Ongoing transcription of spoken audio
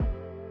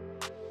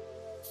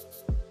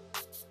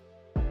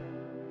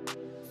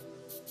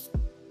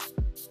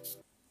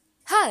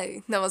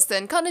Hi, namaste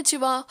and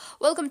konnichiwa.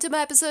 Welcome to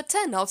my episode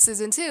 10 of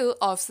season 2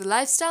 of the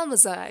Lifestyle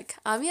Mosaic.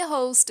 I'm your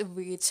host,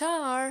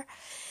 VHR.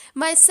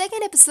 My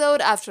second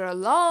episode after a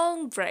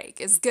long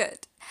break is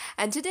good.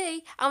 And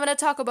today I'm going to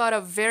talk about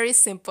a very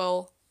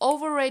simple,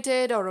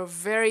 overrated, or a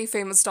very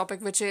famous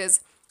topic, which is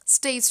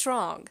stay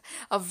strong.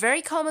 A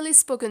very commonly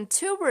spoken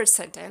two-word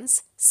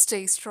sentence,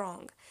 stay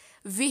strong.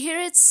 We hear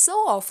it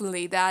so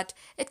oftenly that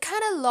it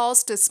kind of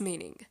lost its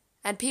meaning,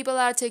 and people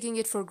are taking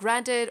it for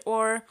granted,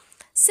 or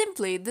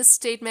simply this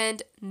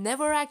statement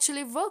never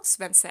actually works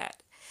when said.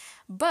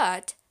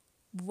 But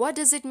what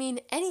does it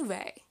mean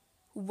anyway?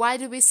 Why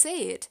do we say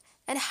it?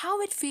 And how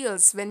it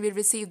feels when we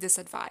receive this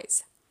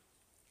advice?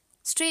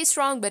 Stay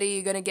strong, buddy,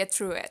 you're gonna get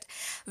through it.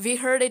 We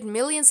heard it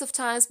millions of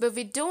times, but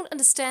we don't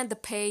understand the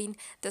pain,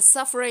 the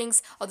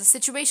sufferings, or the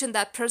situation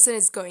that person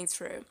is going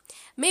through.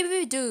 Maybe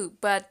we do,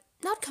 but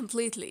not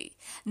completely.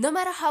 No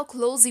matter how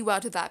close you are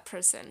to that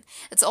person,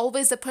 it's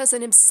always the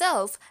person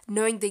himself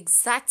knowing the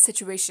exact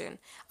situation,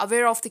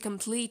 aware of the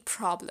complete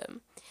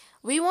problem.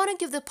 We want to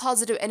give the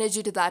positive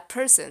energy to that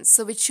person,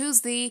 so we choose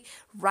the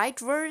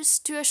right words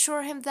to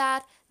assure him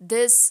that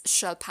this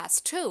shall pass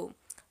too.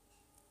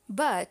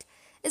 But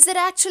is it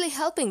actually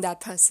helping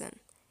that person?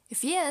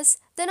 If yes,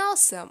 then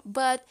awesome.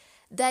 But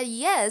that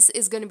yes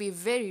is going to be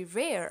very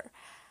rare.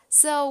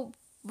 So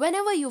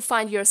whenever you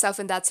find yourself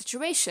in that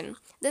situation,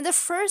 then the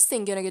first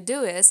thing you're going to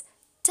do is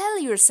tell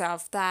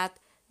yourself that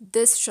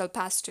this shall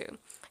pass too.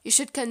 You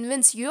should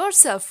convince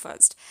yourself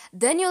first.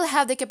 Then you'll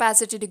have the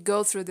capacity to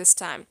go through this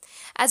time.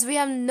 As we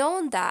have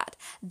known that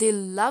they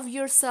love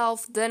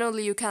yourself, then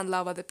only you can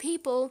love other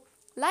people.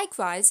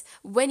 Likewise,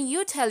 when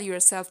you tell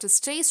yourself to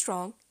stay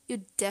strong,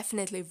 you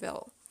definitely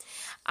will.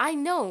 I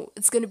know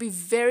it's going to be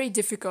very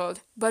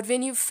difficult, but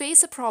when you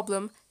face a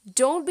problem,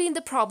 don't be in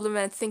the problem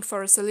and think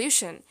for a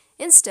solution.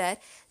 Instead,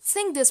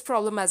 think this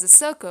problem as a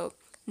circle.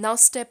 Now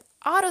step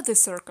out of the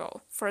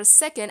circle for a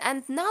second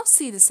and now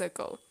see the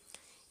circle.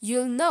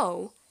 You'll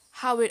know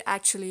how it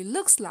actually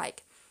looks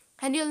like,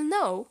 and you'll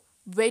know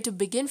where to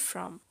begin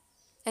from.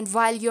 And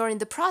while you're in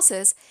the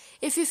process,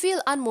 if you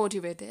feel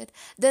unmotivated,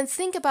 then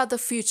think about the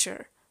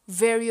future,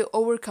 where you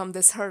overcome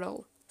this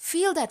hurdle.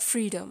 Feel that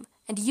freedom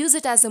and use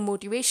it as a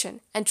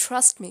motivation, and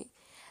trust me,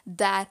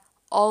 that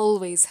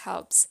always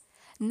helps.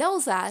 Know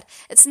that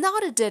it's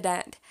not a dead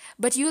end,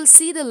 but you'll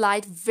see the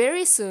light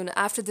very soon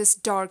after this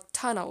dark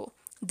tunnel.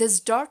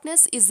 This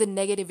darkness is the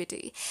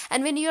negativity,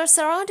 and when you are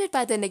surrounded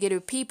by the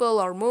negative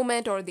people or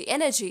moment or the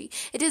energy,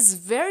 it is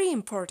very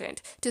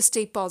important to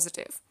stay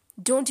positive.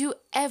 Don't you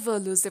ever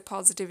lose the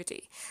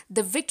positivity.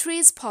 The victory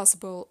is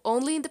possible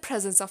only in the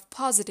presence of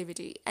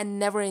positivity and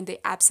never in the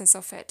absence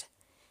of it.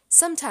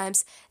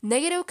 Sometimes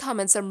negative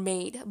comments are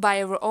made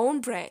by our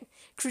own brain,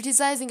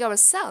 criticizing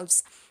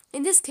ourselves.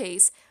 In this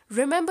case,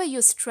 remember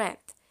your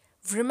strength.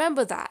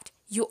 Remember that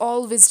you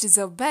always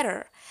deserve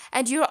better,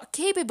 and you're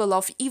capable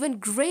of even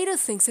greater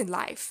things in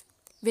life.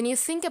 When you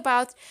think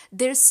about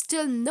there's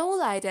still no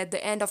light at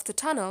the end of the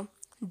tunnel,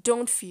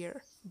 don't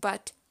fear,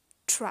 but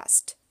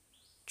trust.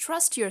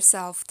 Trust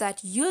yourself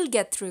that you'll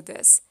get through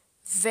this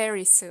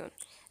very soon,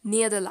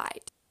 near the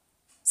light.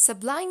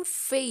 Sublime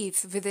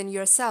faith within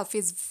yourself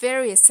is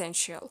very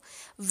essential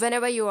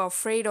whenever you are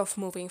afraid of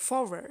moving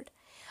forward.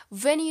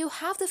 When you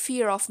have the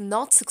fear of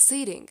not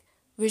succeeding,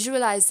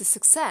 visualize the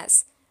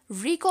success.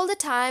 Recall the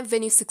time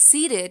when you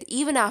succeeded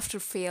even after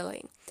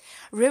failing.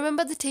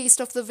 Remember the taste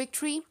of the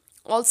victory?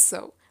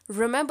 Also,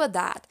 remember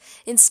that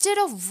instead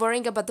of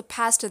worrying about the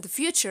past and the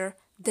future,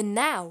 the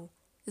now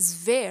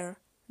is where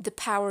the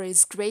power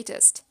is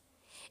greatest.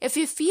 If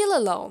you feel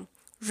alone,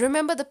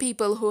 remember the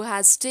people who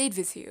have stayed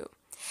with you,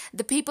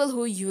 the people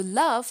who you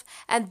love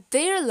and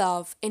their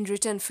love in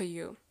return for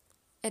you.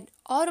 It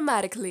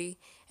automatically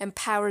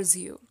empowers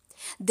you.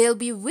 They'll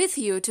be with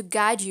you to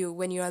guide you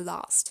when you are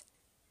lost.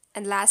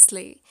 And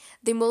lastly,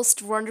 the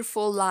most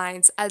wonderful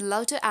lines I'd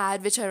love to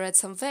add, which I read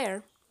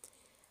somewhere.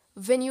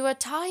 When you are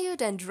tired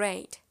and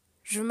drained,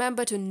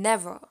 remember to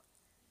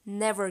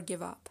never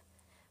give up.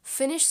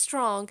 Finish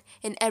strong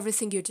in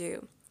everything you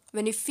do.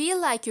 When you feel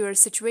like your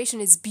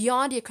situation is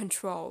beyond your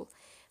control,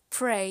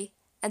 pray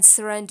and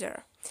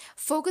surrender.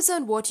 Focus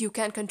on what you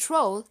can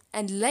control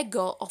and let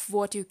go of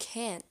what you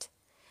can't.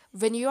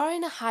 When you are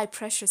in a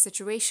high-pressure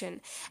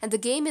situation and the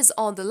game is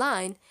on the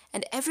line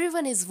and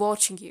everyone is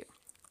watching you,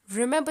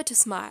 remember to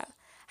smile,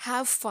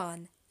 have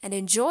fun, and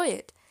enjoy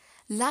it.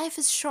 Life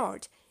is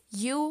short.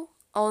 You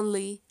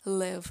only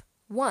live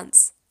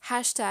once.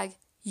 Hashtag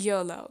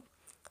YOLO.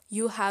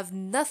 You have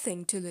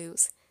nothing to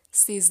lose.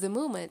 Seize the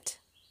moment.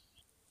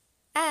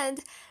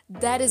 And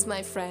that is,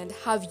 my friend,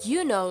 how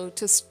you know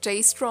to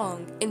stay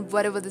strong in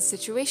whatever the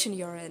situation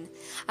you're in.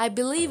 I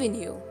believe in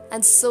you,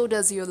 and so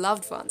does your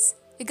loved ones.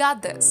 You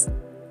got this.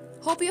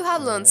 Hope you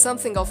have learned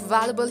something of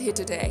valuable here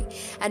today,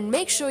 and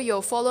make sure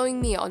you're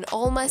following me on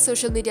all my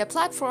social media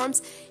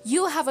platforms.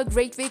 You have a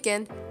great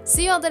weekend.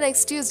 See you on the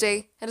next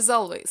Tuesday, and as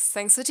always,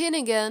 thanks for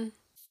tuning in.